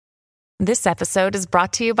This episode is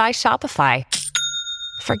brought to you by Shopify.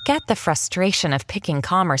 Forget the frustration of picking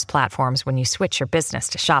commerce platforms when you switch your business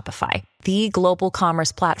to Shopify, the global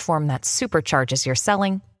commerce platform that supercharges your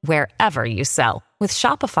selling wherever you sell. With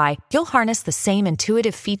Shopify, you'll harness the same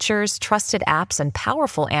intuitive features, trusted apps, and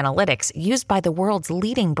powerful analytics used by the world's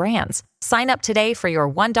leading brands. Sign up today for your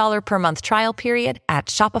 $1 per month trial period at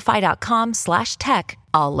shopify.com/tech,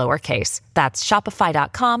 all lowercase. That's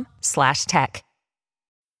shopify.com/tech.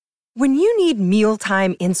 When you need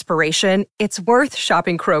mealtime inspiration, it's worth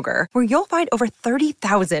shopping Kroger, where you'll find over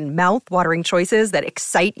 30,000 mouth-watering choices that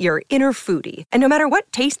excite your inner foodie. And no matter what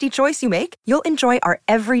tasty choice you make, you'll enjoy our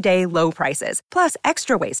everyday low prices, plus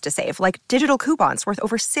extra ways to save, like digital coupons worth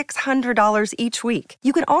over $600 each week.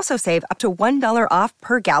 You can also save up to $1 off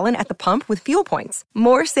per gallon at the pump with fuel points.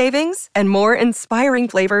 More savings and more inspiring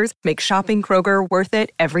flavors make shopping Kroger worth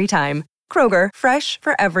it every time. Kroger, fresh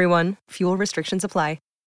for everyone. Fuel restrictions apply.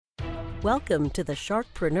 Welcome to the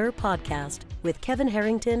Sharkpreneur Podcast with Kevin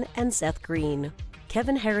Harrington and Seth Green.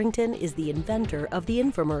 Kevin Harrington is the inventor of the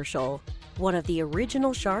infomercial, one of the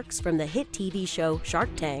original sharks from the hit TV show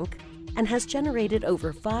Shark Tank, and has generated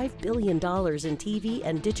over $5 billion in TV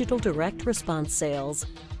and digital direct response sales.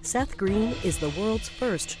 Seth Green is the world's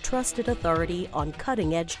first trusted authority on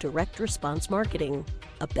cutting-edge direct response marketing,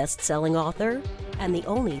 a best-selling author, and the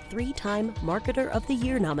only 3-time Marketer of the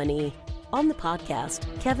Year nominee. On the podcast,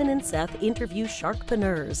 Kevin and Seth interview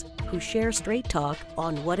sharkpreneurs who share straight talk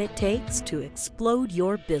on what it takes to explode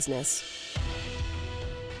your business.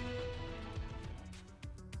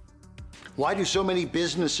 Why do so many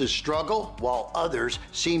businesses struggle while others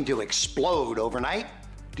seem to explode overnight?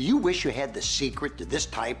 Do you wish you had the secret to this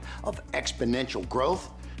type of exponential growth?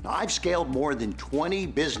 Now, I've scaled more than 20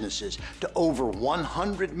 businesses to over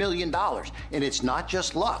 $100 million, and it's not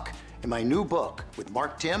just luck. In my new book with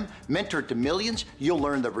Mark Timm, Mentor to Millions, you'll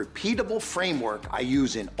learn the repeatable framework I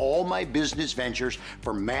use in all my business ventures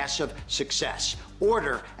for massive success.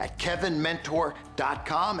 Order at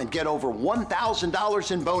kevinmentor.com and get over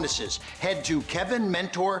 $1,000 in bonuses. Head to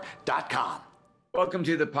kevinmentor.com. Welcome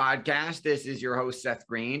to the podcast. This is your host, Seth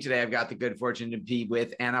Green. Today, I've got the good fortune to be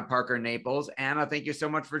with Anna Parker Naples. Anna, thank you so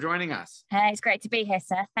much for joining us. Hey, it's great to be here,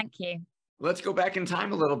 Seth. Thank you. Let's go back in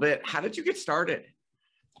time a little bit. How did you get started?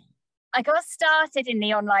 I got started in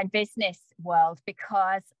the online business world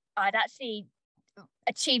because I'd actually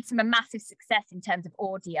achieved some massive success in terms of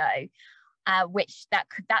audio, which that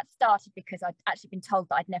started because I'd actually been told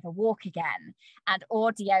that I'd never walk again. And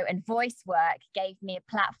audio and voice work gave me a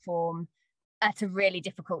platform at a really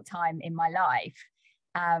difficult time in my life.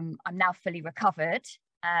 I'm now fully recovered.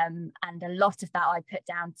 And a lot of that I put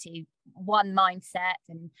down to one, mindset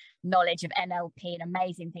and knowledge of NLP and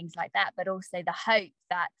amazing things like that, but also the hope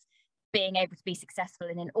that being able to be successful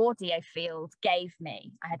in an audio field gave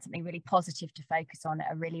me. I had something really positive to focus on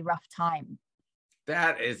at a really rough time.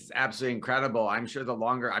 That is absolutely incredible. I'm sure the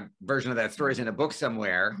longer version of that story is in a book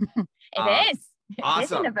somewhere. It is. Awesome. It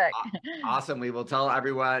is in a book. Awesome. We will tell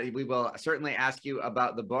everyone, we will certainly ask you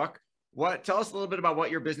about the book. Tell us a little bit about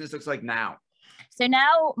what your business looks like now. So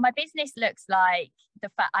now my business looks like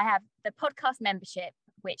I have the podcast membership,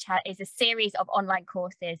 which is a series of online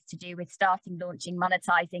courses to do with starting, launching,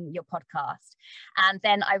 monetizing your podcast. And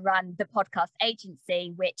then I run the podcast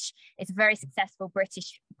agency, which is a very successful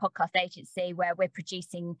British podcast agency where we're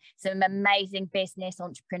producing some amazing business,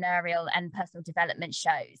 entrepreneurial and personal development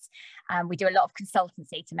shows. We do a lot of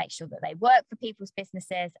consultancy to make sure that they work for people's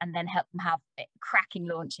businesses and then help them have cracking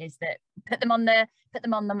launches that put them on the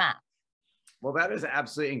map. Well, that is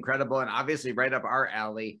absolutely incredible. And obviously right up our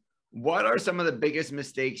alley. What are some of the biggest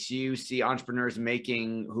mistakes you see entrepreneurs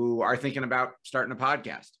making who are thinking about starting a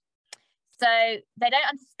podcast? So they don't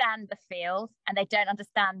understand the field and they don't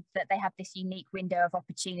understand that they have this unique window of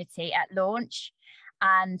opportunity at launch.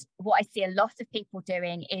 And what I see a lot of people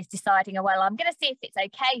doing is deciding, oh, well, I'm going to see if it's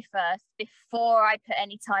okay first before I put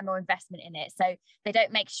any time or investment in it. So they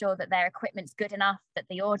don't make sure that their equipment's good enough, that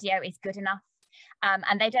the audio is good enough.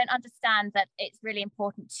 And they don't understand that it's really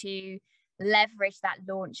important to leverage that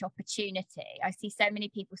launch opportunity. I see so many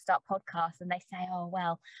people start podcasts and they say, oh,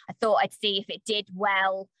 well, I thought I'd see if it did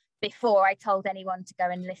well before I told anyone to go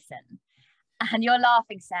and listen. And you're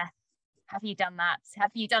laughing, Seth. Have you done that? Have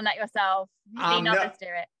you done that yourself? Have you seen others do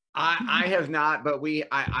it? I have not, but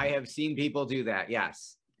I have seen people do that.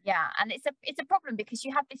 Yes. Yeah. And it's a problem because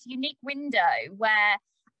you have this unique window where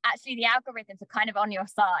actually the algorithms are kind of on your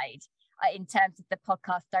side in terms of the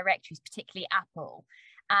podcast directories, particularly Apple.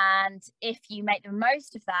 And if you make the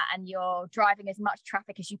most of that and you're driving as much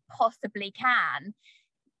traffic as you possibly can,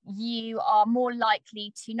 you are more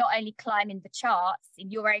likely to not only climb in the charts in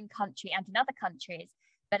your own country and in other countries,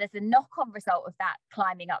 But as a knock-on result of that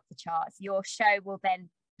climbing up the charts, your show will then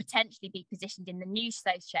potentially be positioned in the new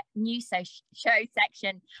show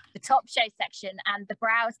section, the top show section, and the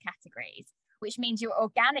browse categories, which means you're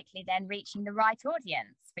organically then reaching the right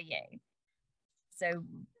audience for you. So,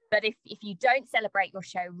 but if you don't celebrate your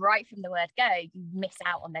show right from the word go, you miss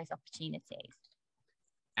out on those opportunities.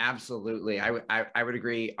 Absolutely. I would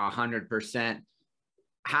agree 100%.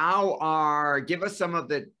 Give us some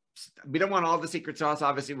of we don't want all the secret sauce.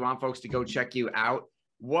 Obviously, we want folks to go check you out.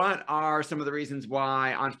 What are some of the reasons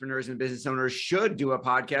why entrepreneurs and business owners should do a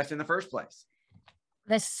podcast in the first place?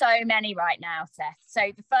 There's so many right now, Seth.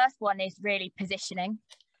 So the first one is really positioning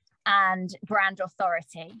and brand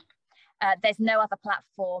authority. There's no other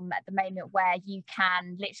platform at the moment where you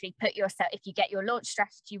can literally put yourself, if you get your launch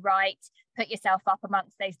strategy right, put yourself up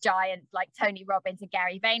amongst those giants like Tony Robbins and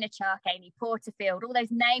Gary Vaynerchuk, Amy Porterfield, all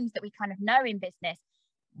those names that we kind of know in business.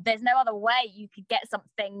 There's no other way you could get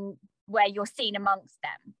something where you're seen amongst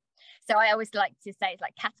them. So I always like to say it's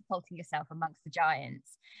like catapulting yourself amongst the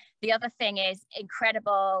giants. The other thing is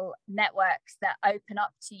incredible networks that open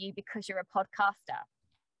up to you because you're a podcaster.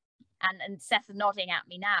 And Seth is nodding at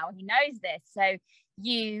me now. He knows this. So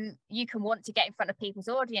you can want to get in front of people's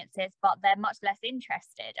audiences, but they're much less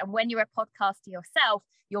interested. And when you're a podcaster yourself,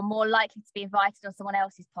 you're more likely to be invited on someone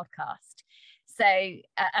else's podcast. So,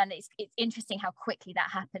 and it's interesting how quickly that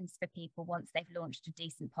happens for people once they've launched a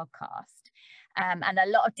decent podcast. And a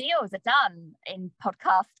lot of deals are done in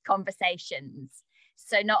podcast conversations.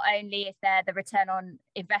 So not only is there the return on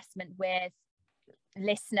investment with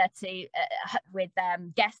listener to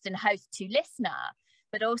guest and host to listener,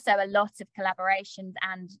 but also a lot of collaborations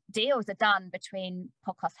and deals are done between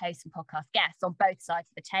podcast hosts and podcast guests on both sides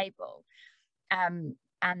of the table. And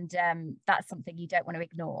that's something you don't want to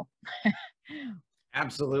ignore.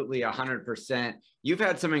 Absolutely, 100%. You've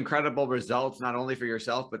had some incredible results, not only for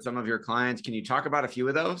yourself, but some of your clients. Can you talk about a few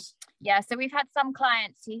of those? Yeah, so we've had some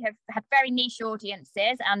clients who have had very niche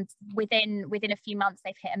audiences, and within a few months,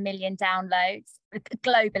 they've hit 1 million downloads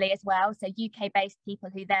globally as well. So UK-based people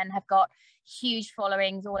who then have got huge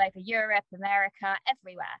followings all over Europe, America,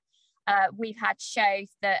 everywhere. We've had shows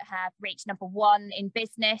that have reached #1 in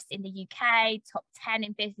business in the UK, top 10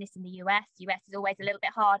 in business in the US. US is always a little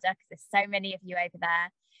bit harder because there's so many of you over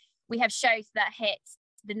there. We have shows that hit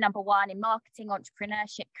the #1 in marketing,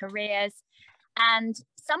 entrepreneurship, careers. And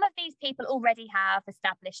some of these people already have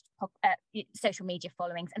established social media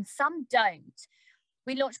followings and some don't.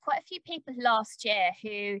 We launched quite a few people last year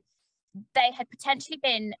who they had potentially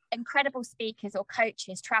been incredible speakers or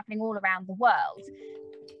coaches traveling all around the world.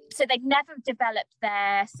 So they'd never developed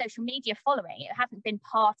their social media following. It hadn't been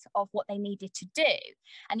part of what they needed to do.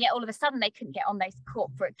 And yet all of a sudden they couldn't get on those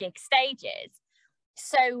corporate gig stages.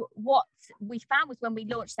 So what we found was when we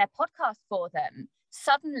launched their podcast for them,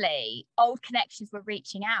 suddenly old connections were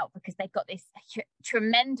reaching out because they've got this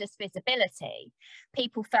tremendous visibility.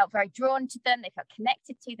 People felt very drawn to them. They felt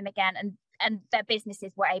connected to them again. And their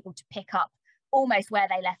businesses were able to pick up almost where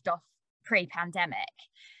they left off pre-pandemic.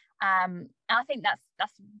 I think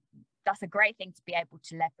that's a great thing to be able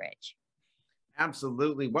to leverage.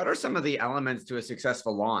 Absolutely. What are some of the elements to a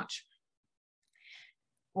successful launch?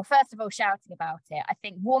 Well, first of all, shouting about it. I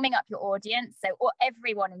think warming up your audience. So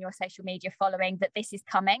everyone in your social media following that this is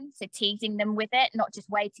coming. So teasing them with it, not just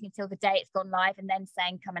waiting until the day it's gone live and then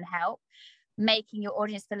saying, come and help. Making your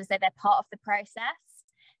audience feel as though they're part of the process.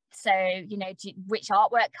 So, which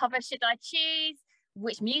artwork cover should I choose?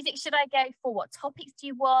 Which music should I go for? What topics do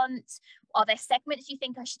you want? Are there segments you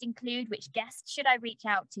think I should include? Which guests should I reach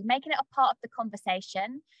out to? Making it a part of the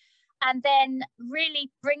conversation. And then really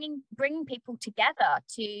bringing people together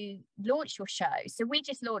to launch your show. So we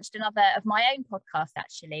just launched another of my own podcast,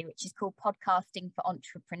 actually, which is called Podcasting for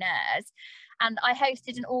Entrepreneurs. And I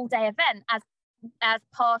hosted an all-day event as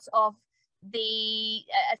part of the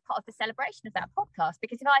celebration of that podcast,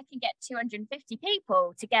 because if I can get 250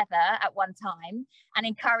 people together at one time and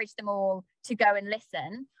encourage them all to go and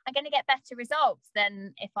listen, I'm going to get better results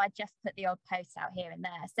than if I just put the odd posts out here and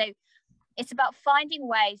there. So it's about finding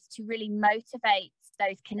ways to really motivate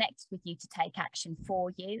those connected with you to take action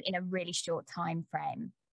for you in a really short time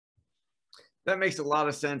frame. That makes a lot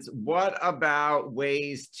of sense. What about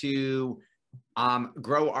ways to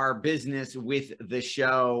grow our business with the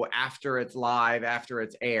show after it's live, after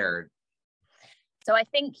it's aired? So I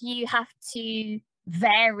think you have to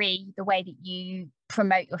vary the way that you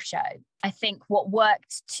promote your show. I think what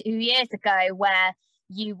worked 2 years ago, where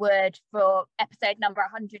you would, for episode number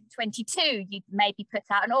 122, you'd maybe put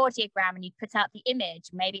out an audiogram and you'd put out the image.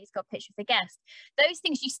 Maybe it's got a picture of the guest. Those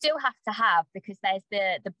things you still have to have because there's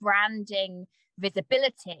the branding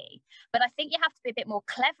visibility. But I think you have to be a bit more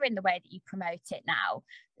clever in the way that you promote it now,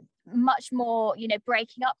 much more,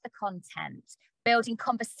 breaking up the content, building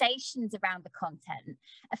conversations around the content,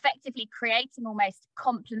 effectively creating almost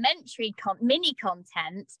complementary mini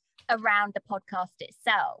content around the podcast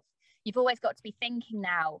itself. You've always got to be thinking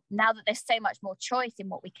now that there's so much more choice in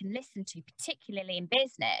what we can listen to, particularly in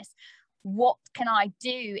business, what can I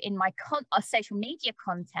do in my social media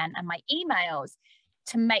content and my emails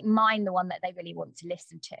to make mine the one that they really want to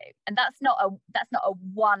listen to? And that's not a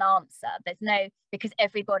one answer. Because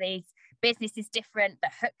everybody's business is different, the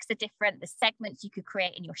hooks are different, the segments you could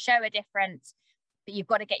create in your show are different, but you've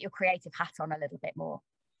got to get your creative hat on a little bit more.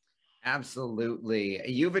 Absolutely.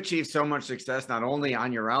 You've achieved so much success, not only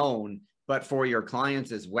on your own, but for your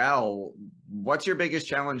clients as well. What's your biggest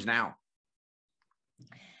challenge now?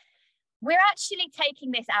 We're actually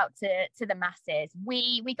taking this out to the masses.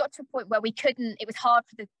 We got to a point where it was hard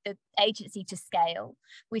for the agency to scale.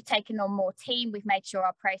 We've taken on more team. We've made sure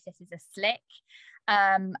our processes are slick.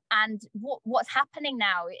 And what's happening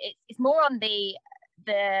now, it's more on the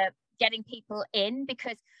getting people in,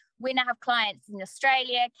 because we now have clients in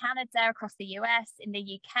Australia, Canada, across the US, in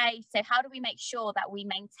the UK. So how do we make sure that we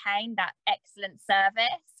maintain that excellent service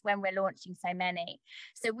when we're launching so many?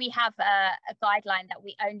 So we have a guideline that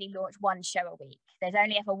we only launch one show a week. There's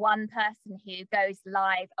only ever one person who goes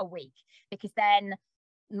live a week, because then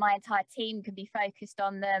my entire team can be focused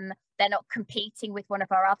on them. They're not competing with one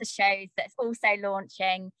of our other shows that's also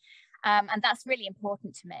launching. And that's really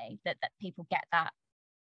important to me, that people get that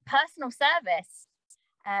personal service.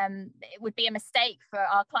 It would be a mistake for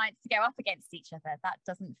our clients to go up against each other. That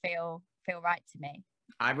doesn't feel right to me.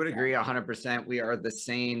 I would agree 100%. We are the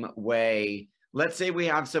same way. Let's say we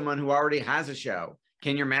have someone who already has a show.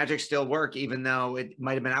 Can your magic still work even though it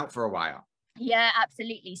might have been out for a while? Yeah,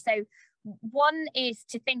 absolutely. So one is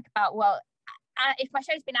to think about, if my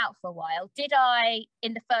show's been out for a while, did I,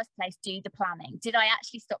 in the first place, do the planning? Did I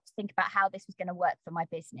actually stop to think about how this was going to work for my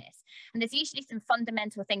business? And there's usually some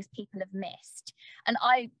fundamental things people have missed. And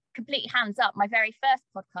I completely hands up, my very first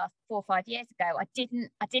podcast 4 or 5 years ago, I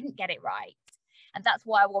didn't get it right. And that's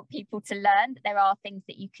why I want people to learn that there are things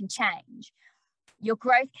that you can change. Your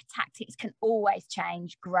growth tactics can always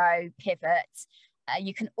change, grow, pivot.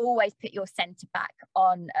 You can always put your center back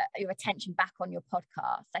on, your attention back on your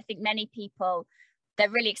podcast. I think many people, they're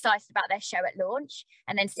really excited about their show at launch,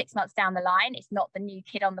 and then 6 months down the line, it's not the new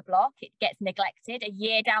kid on the block. It gets neglected. A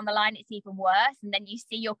year down the line, it's even worse. And then you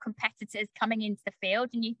see your competitors coming into the field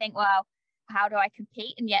and you think, well, how do I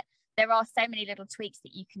compete? And yet there are so many little tweaks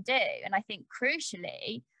that you can do. And I think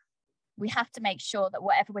crucially, we have to make sure that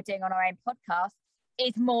whatever we're doing on our own podcast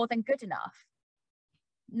is more than good enough.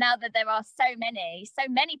 Now that there are so many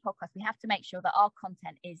podcasts, we have to make sure that our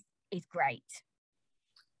content is great.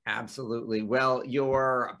 Absolutely. Well,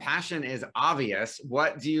 your passion is obvious.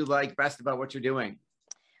 What do you like best about what you're doing?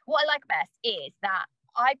 What I like best is that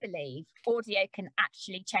I believe audio can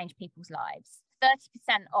actually change people's lives.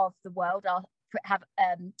 30% of the world have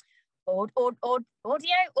audio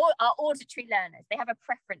or are auditory learners. They have a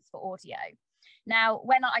preference for audio. Now,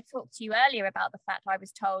 when I talked to you earlier about the fact I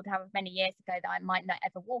was told however many years ago that I might not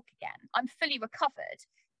ever walk again, I'm fully recovered.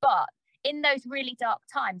 But in those really dark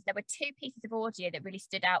times, there were 2 pieces of audio that really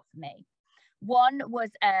stood out for me. One was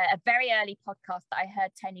a very early podcast that I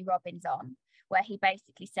heard Tony Robbins on, where he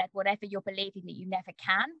basically said, whatever you're believing that you never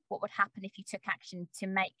can, what would happen if you took action to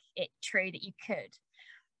make it true that you could?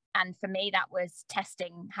 And for me, that was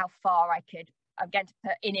testing how far I could, I'm going to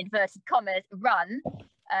put in inverted commas, run,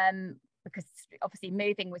 because obviously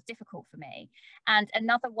moving was difficult for me. And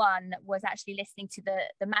another one was actually listening to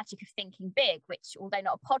the Magic of Thinking Big, which, although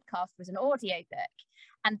not a podcast, was an audio book.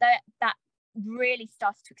 And that really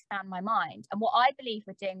started to expand my mind. And what I believe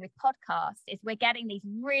we're doing with podcasts is we're getting these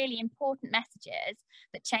really important messages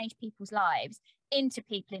that change people's lives into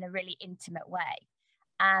people in a really intimate way.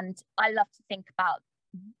 And I love to think about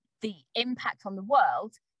the impact on the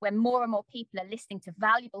world when more and more people are listening to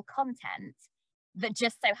valuable content that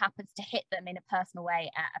just so happens to hit them in a personal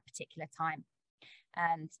way at a particular time.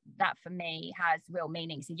 And that for me has real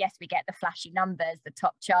meaning. So yes, we get the flashy numbers, the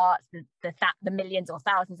top charts, the millions or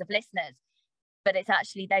thousands of listeners, but it's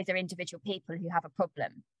actually, those are individual people who have a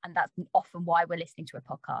problem. And that's often why we're listening to a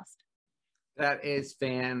podcast. That is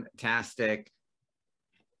fantastic.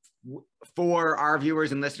 For our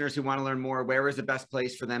viewers and listeners who want to learn more, where is the best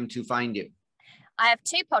place for them to find you? I have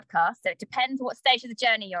 2 podcasts, so it depends what stage of the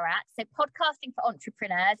journey you're at. So Podcasting for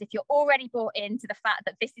Entrepreneurs, if you're already bought into the fact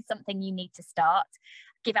that this is something you need to start,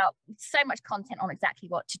 give out so much content on exactly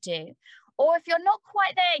what to do. Or if you're not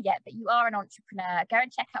quite there yet, but you are an entrepreneur, go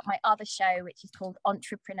and check out my other show, which is called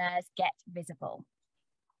Entrepreneurs Get Visible.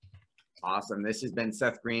 Awesome. This has been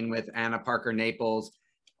Seth Green with Anna Parker Naples.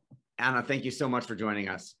 Anna, thank you so much for joining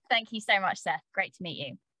us. Thank you so much, Seth. Great to meet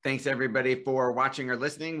you. Thanks, everybody, for watching or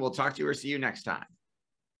listening. We'll talk to you or see you next time.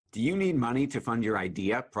 Do you need money to fund your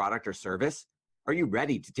idea, product, or service? Are you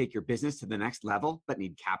ready to take your business to the next level, but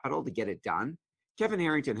need capital to get it done? Kevin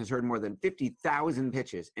Harrington has heard more than 50,000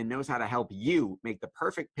 pitches and knows how to help you make the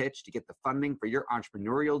perfect pitch to get the funding for your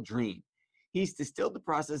entrepreneurial dream. He's distilled the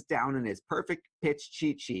process down in his perfect pitch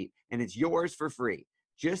cheat sheet, and it's yours for free.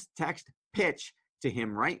 Just text PITCH to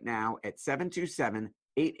him right now at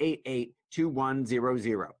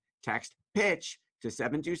 727-888-2100. Text PITCH to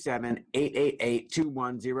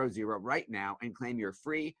 727-888-2100 right now and claim your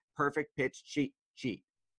free perfect pitch cheat sheet.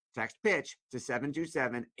 Text PITCH to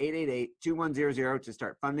 727-888-2100 to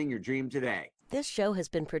start funding your dream today. This show has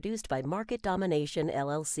been produced by Market Domination,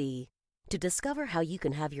 LLC. To discover how you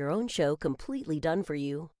can have your own show completely done for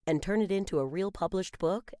you and turn it into a real published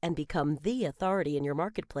book and become the authority in your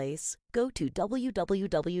marketplace, go to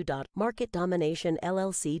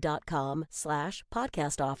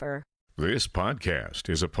www.marketdominationllc.com/podcast offer. This podcast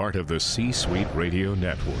is a part of the C-Suite Radio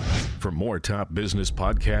Network. For more top business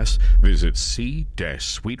podcasts, visit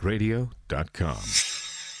c-suiteradio.com.